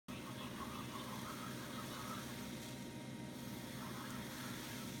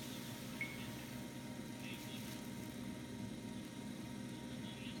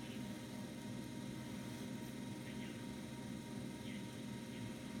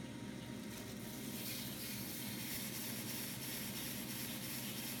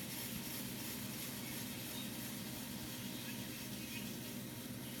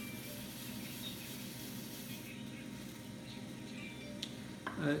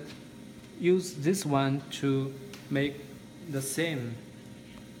use this one to make the same.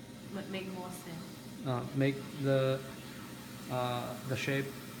 Make more sense. Make the shape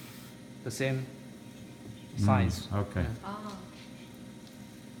the same size. Okay. Ah.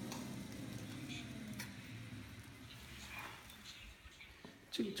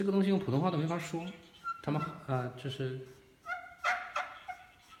 这个东西用普通话都没法说，他们就是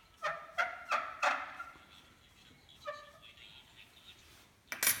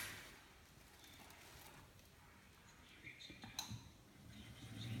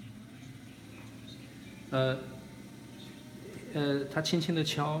他轻轻的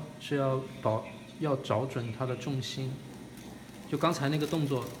敲是要找准它的重心，就刚才那个动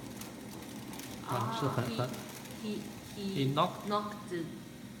作是很He knocked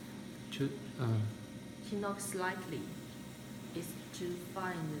就he knocked slightly. Is to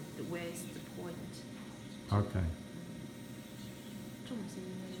find where's the point. Okay. 重心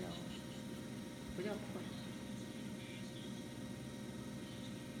应该叫不叫 point.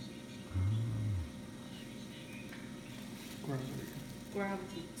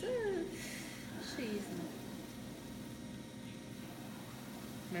 Gravity. 这是意思吗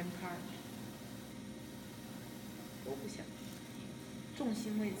 ？Man part. 我不想。重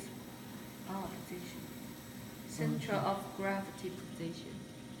心位置。position. Center of gravity position.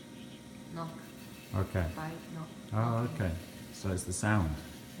 Knock. Okay. By knock. Oh, okay. So it's the sound.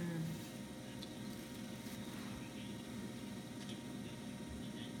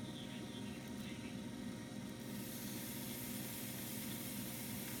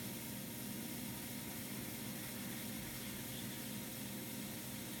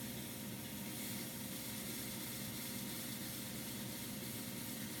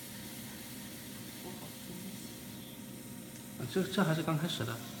 这还是刚开始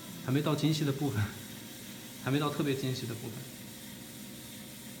的，还没到精细的部分，还没到特别精细的部分。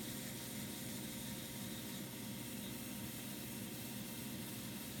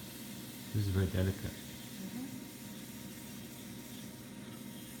This is very delicate. Mm-hmm.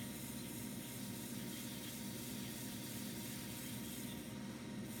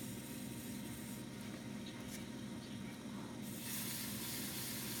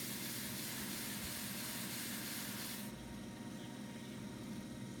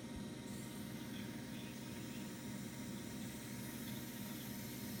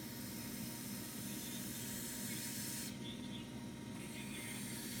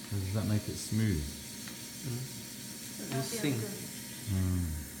 'Cause does that make it smooth? 性。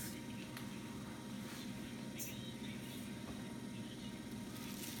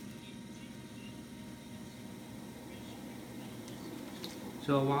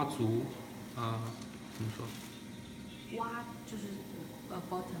就要挖足怎么说？挖就是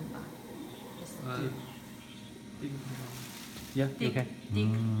bottom 吧。Yeah, okay.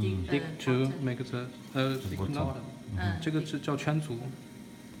 Dig to make the big knot. 这个是叫圈足。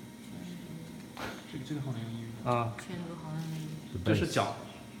这个好难用圈足好像没有。这是脚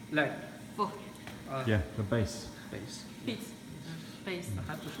leg foot. Yeah, the base. base base.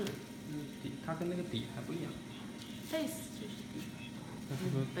 还不是底，它跟那个底还不一样。base 就是底。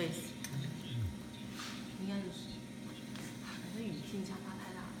base 应该就是。反正语境相差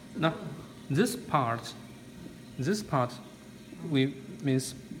太大。那 this part we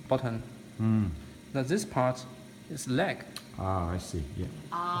means bottom. Now this part is leg. Ah, I see. Yeah.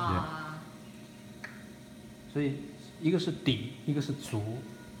 Yeah. 所以一个是底，一个是足。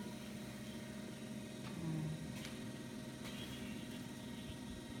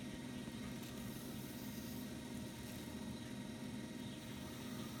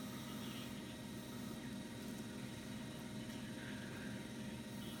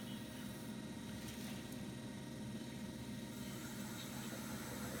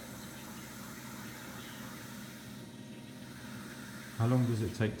How long does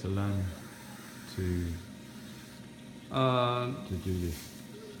it take to learn to do this?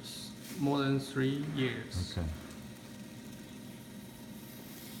 More than 3 years. Okay.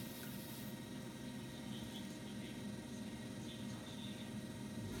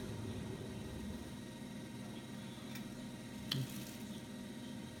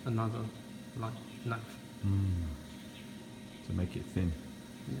 Another knife. To make it thin.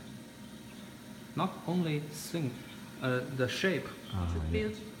 Yeah. Not only thin, the shape. To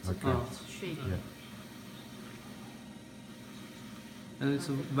build shape. Yeah. And it's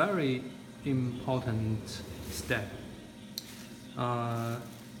a very important step.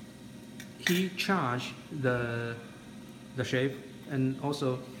 He charged the shape, and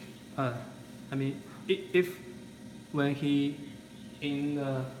also, I mean, if when he in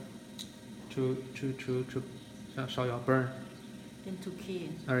the to 烧窑 burn into key.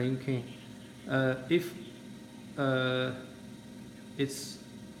 in king. If it's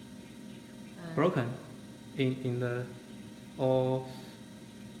broken in the or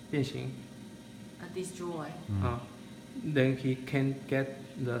变形 destroy. then he can get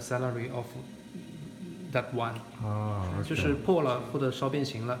the salary of that one. 就 okay. 是破了或者烧变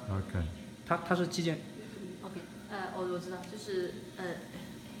形了。 Okay. 他是计件。OK，我知道，就是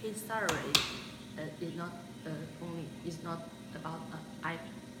his salary is not only is not about I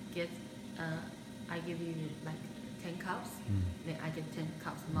get I give you like 10 cups, then I get 10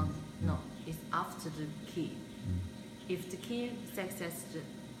 cups money. No, it's after the key. If the key success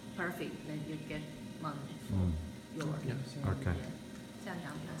perfect, then you get money for your work. Okay. 这样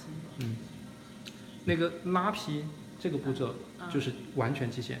讲比较清楚。那个拉皮这个步骤就是完全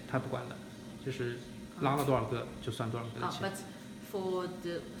计件，他不管的，就是拉了多少个就算多少个的钱。 But for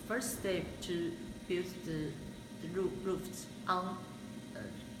the first step to build the roofs on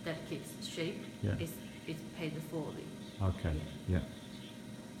that kid's shape, Yeah. it's paid fully. Okay. Yeah.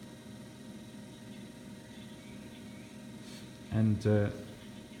 And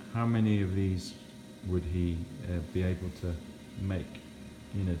how many of these would he be able to make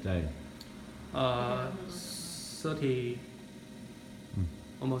in a day? 30,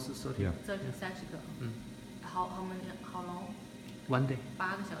 almost 30. Yeah. 30个。How many? How long? One day.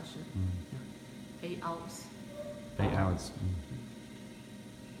 8个小时。8 hours. 8 hours.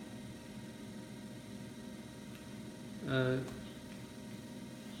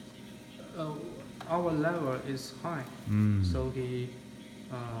 Our level is high, so he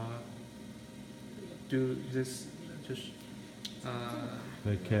do this just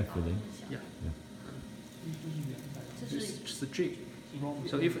Very carefully. yeah. 这是 strict.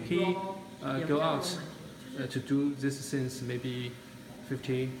 So if he go out to do these things, maybe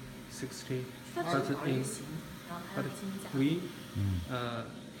 50, 60, 它 but 只 in 形，然后它 but 的金价。 we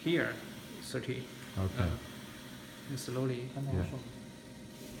here 30, Okay. and slowly. Yeah.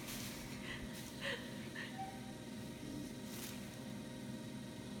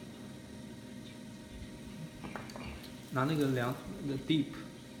 拿那个量那个 deep.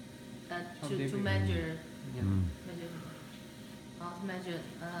 To measure Yeah. measure 什么？然后 measure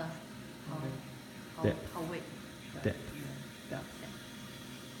how Depth. how weight. Depth.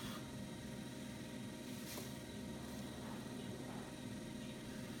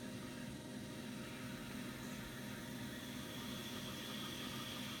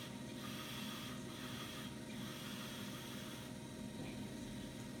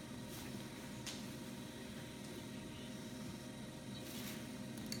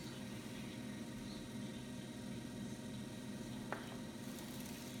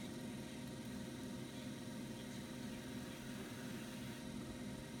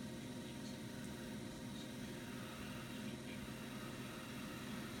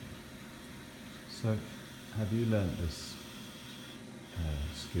 So, have you learned this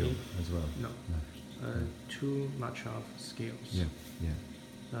skill Me? as well? No. Too much of skills. Yeah. Yeah.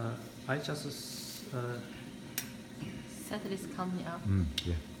 I just Set this company up.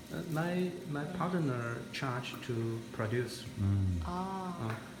 Yeah. my partner charged to produce.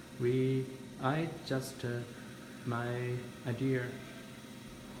 Oh. I just my idea.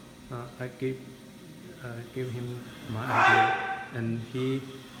 I gave him my idea, and he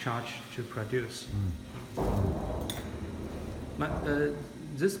charged to produce.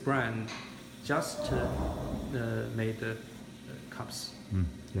 This brand just made cups.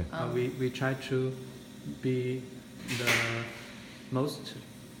 Yeah. We try to be the most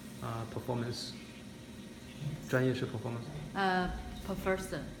performance. 专业是 performance. Per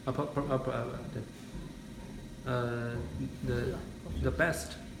person. The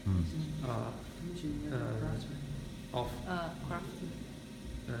best of Craft.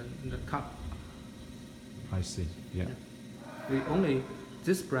 the cup. I see. Yeah.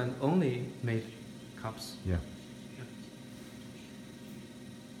 This brand only made cups. Yeah.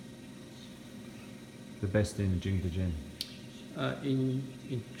 The best in Jingdezhen. In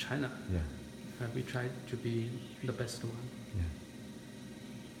China, Yeah. we try to be the best one, Yeah.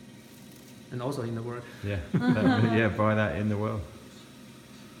 and also in the world. Yeah. Yeah. Buy that in the world.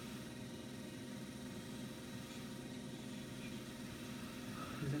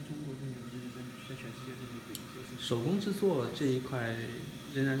 手工制作这一块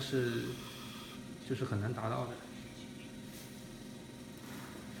仍然是就是很难达到的。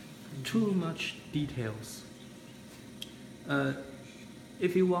Too much details.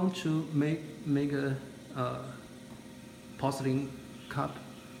 If you want to make a porcelain cup,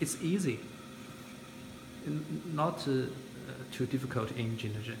 it's easy. Not too difficult in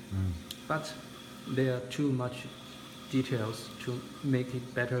Jingdezhen, but there are too much details to make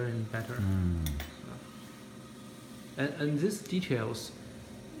it better and better. And these details,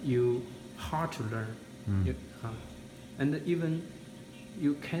 you hard to learn. You, and even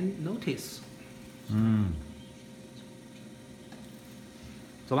you can notice.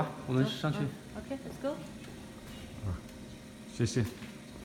 走吧，我们上去。Okay, let's go. 谢谢。